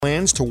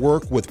plans to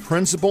work with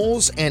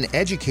principals and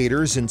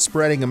educators in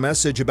spreading a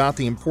message about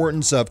the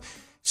importance of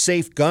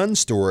safe gun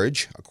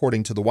storage.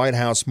 According to the White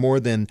House, more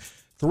than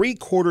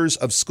 3/4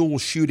 of school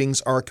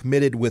shootings are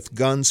committed with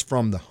guns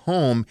from the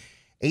home.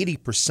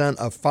 80%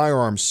 of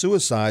firearm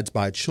suicides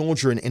by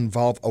children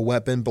involve a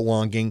weapon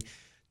belonging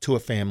to a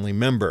family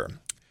member.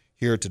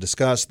 Here to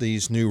discuss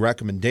these new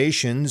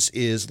recommendations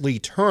is Lee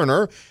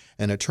Turner,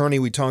 an attorney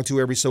we talk to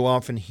every so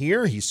often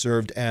here. He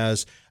served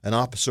as an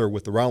officer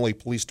with the Raleigh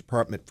Police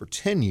Department for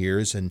 10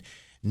 years and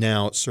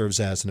now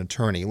serves as an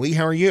attorney. Lee,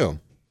 how are you?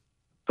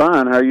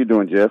 Fine. How are you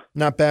doing, Jeff?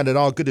 Not bad at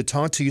all. Good to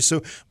talk to you.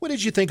 So what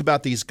did you think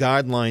about these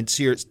guidelines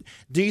here?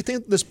 Do you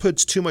think this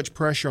puts too much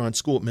pressure on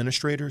school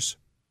administrators?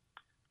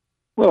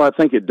 Well, I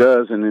think it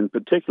does, and in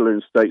particular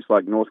in states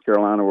like North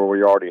Carolina, where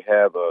we already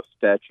have a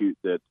statute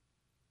that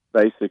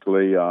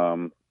basically,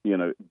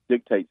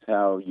 dictates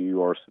how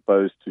you are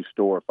supposed to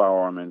store a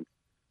firearm and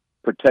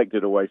protect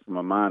it away from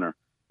a minor.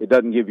 It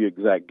doesn't give you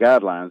exact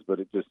guidelines, but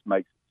it just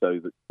makes it so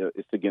that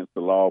it's against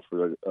the law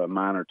for a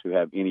minor to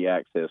have any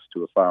access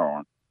to a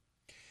firearm.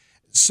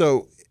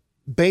 So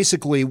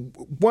basically,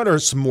 what are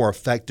some more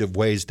effective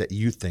ways that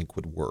you think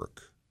would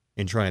work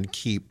in trying to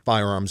keep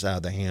firearms out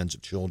of the hands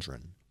of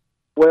children?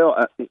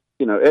 Well,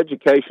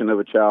 education of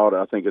a child,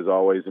 I think, is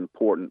always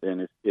important,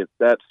 and if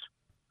that's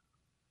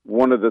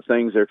one of the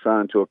things they're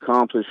trying to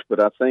accomplish, but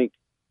I think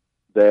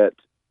that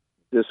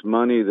this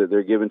money that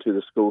they're giving to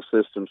the school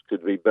systems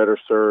could be better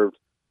served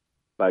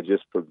by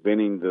just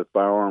preventing the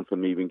firearm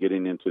from even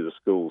getting into the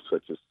schools,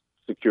 such as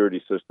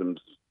security systems,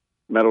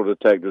 metal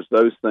detectors,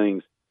 those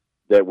things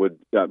that would,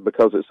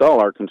 because it's all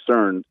our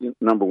concern.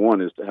 Number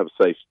one is to have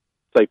a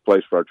safe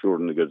place for our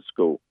children to go to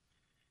school.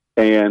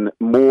 And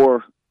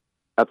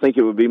I think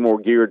it would be more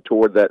geared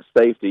toward that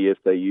safety if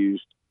they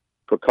used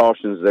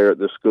precautions there at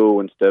the school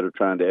instead of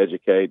trying to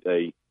educate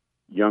a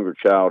younger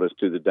child as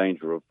to the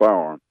danger of a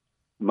firearm.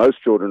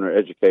 Most children are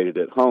educated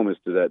at home as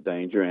to that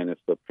danger, and if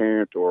the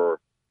parent or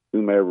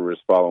whomever is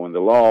following the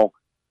law,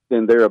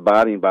 then they're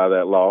abiding by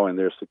that law and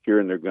they're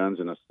securing their guns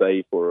in a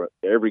safe, or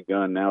every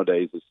gun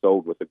nowadays is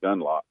sold with a gun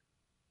lock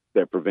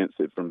that prevents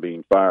it from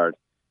being fired.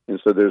 And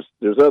so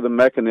there's other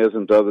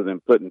mechanisms other than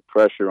putting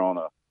pressure on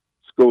a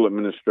school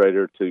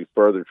administrator to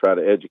further try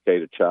to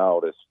educate a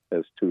child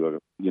as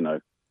to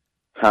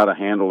how to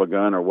handle a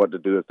gun or what to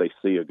do if they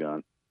see a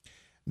gun.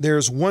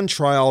 There's one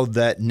trial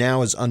that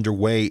now is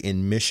underway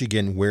in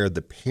Michigan where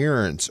the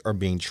parents are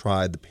being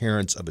tried, the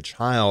parents of a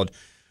child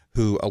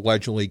who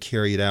allegedly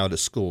carried out a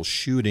school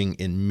shooting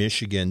in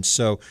Michigan.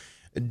 So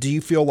do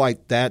you feel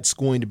like that's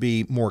going to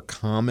be more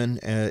common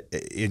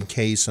in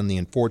the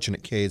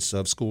unfortunate case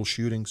of school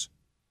shootings?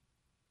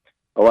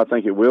 Oh, I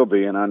think it will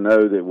be, and I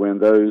know that when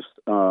those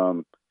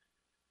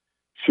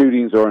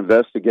shootings are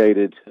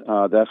investigated,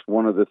 that's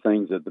one of the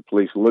things that the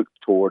police look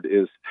toward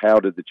is how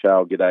did the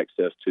child get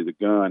access to the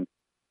gun,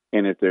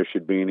 and if there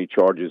should be any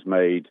charges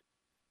made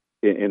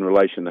in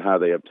relation to how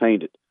they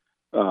obtained it.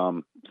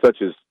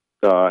 Such as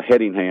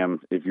Hedingham,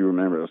 if you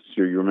remember, I'm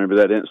sure you remember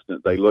that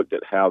incident. They looked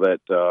at how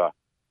that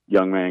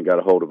young man got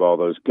a hold of all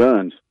those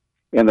guns,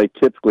 and they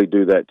typically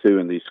do that too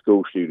in these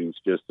school shootings,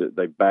 just that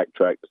they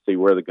backtrack to see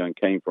where the gun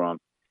came from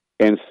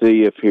and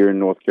see if here in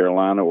North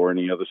Carolina or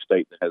any other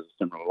state that has a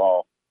similar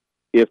law,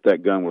 if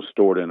that gun was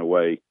stored in a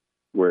way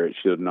where it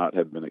should not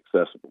have been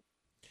accessible.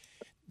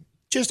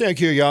 Just out of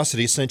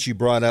curiosity, since you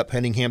brought up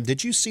Hedingham,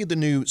 did you see the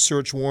new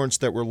search warrants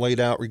that were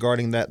laid out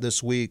regarding that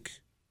this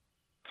week?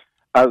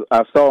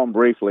 I saw them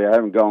briefly. I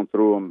haven't gone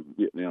through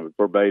them,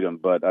 verbatim,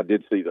 but I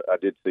did see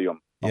them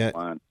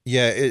online.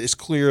 Yeah, it's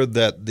clear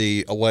that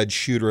the alleged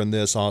shooter in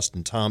this,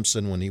 Austin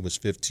Thompson, when he was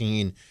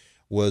 15,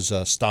 was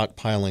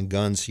stockpiling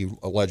guns. He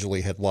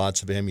allegedly had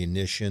lots of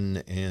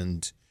ammunition,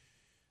 and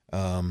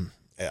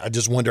I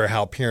just wonder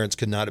how parents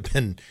could not have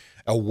been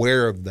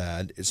aware of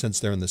that since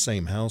they're in the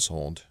same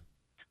household.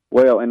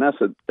 Well, and that's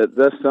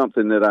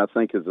something that I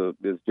think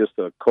is just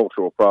a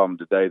cultural problem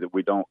today, that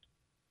we don't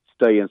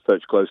stay in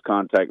such close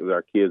contact with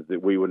our kids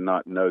that we would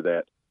not know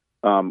that.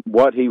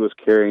 What he was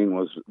carrying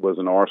was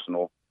an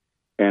arsenal,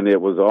 and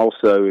it was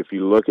also, if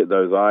you look at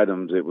those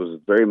items, it was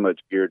very much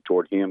geared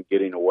toward him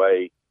getting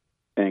away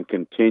and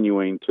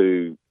continuing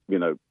to,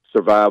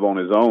 survive on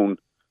his own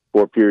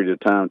for a period of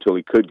time until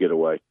he could get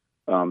away.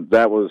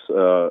 That was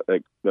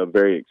a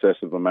very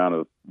excessive amount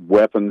of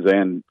weapons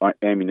and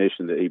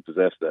ammunition that he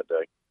possessed that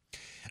day.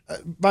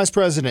 Vice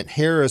President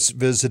Harris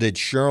visited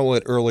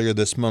Charlotte earlier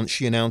this month.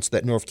 She announced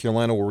that North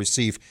Carolina will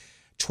receive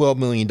 $12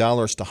 million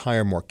to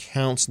hire more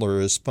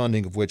counselors,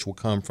 funding of which will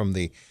come from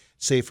the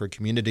Safer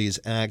Communities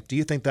Act. Do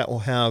you think that will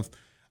have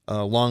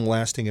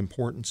long-lasting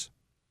importance?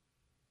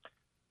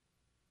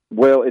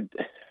 Well,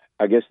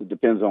 I guess it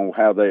depends on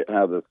how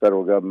the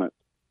federal government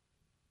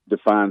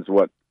defines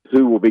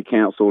who will be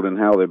counseled and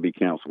how they'll be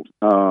counseled.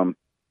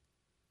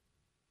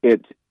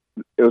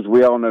 As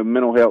we all know,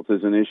 mental health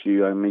is an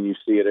issue. I mean, you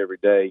see it every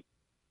day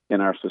in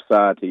our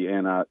society,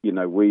 and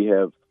we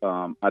have.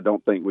 I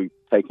don't think we've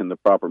taken the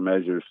proper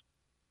measures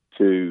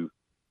to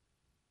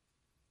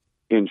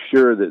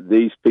ensure that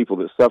these people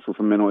that suffer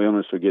from mental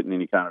illness are getting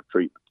any kind of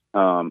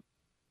treatment.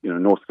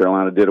 North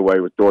Carolina did away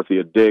with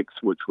Dorothea Dix,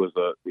 which was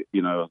a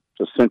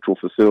central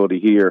facility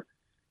here.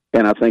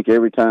 And I think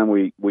every time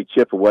we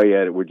chip away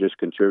at it, we're just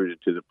contributing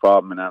to the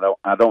problem. And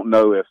I don't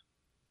know if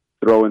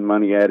throwing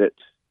money at it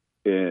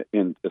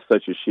in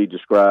such as she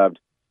described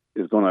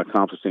is going to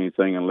accomplish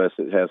anything unless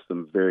it has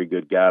some very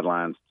good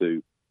guidelines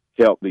to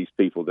help these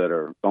people that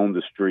are on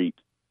the street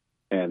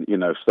and,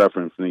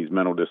 suffering from these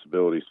mental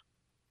disabilities.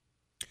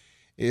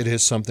 It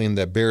is something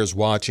that bears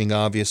watching,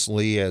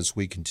 obviously, as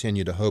we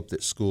continue to hope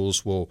that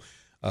schools will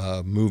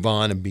move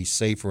on and be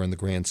safer in the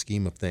grand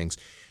scheme of things.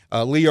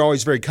 Lee, you're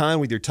always very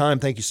kind with your time.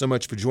 Thank you so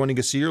much for joining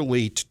us here.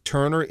 Lee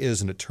Turner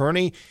is an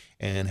attorney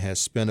and has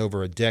spent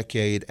over a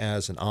decade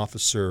as an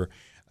officer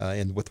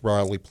with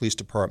Raleigh Police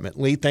Department.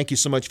 Lee, thank you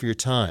so much for your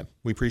time.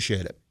 We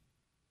appreciate it.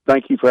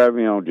 Thank you for having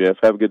me on, Jeff.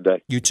 Have a good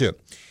day. You too.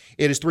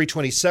 It is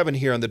 3:27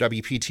 here on the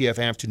WPTF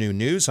Afternoon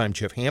News. I'm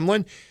Jeff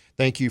Hamlin.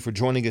 Thank you for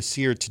joining us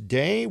here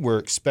today. We're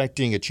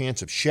expecting a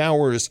chance of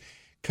showers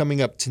coming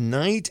up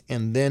tonight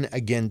and then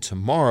again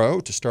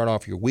tomorrow to start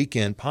off your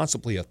weekend,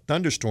 possibly a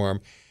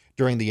thunderstorm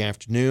during the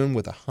afternoon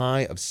with a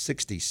high of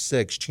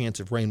 66. Chance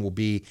of rain will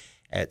be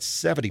at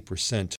 70%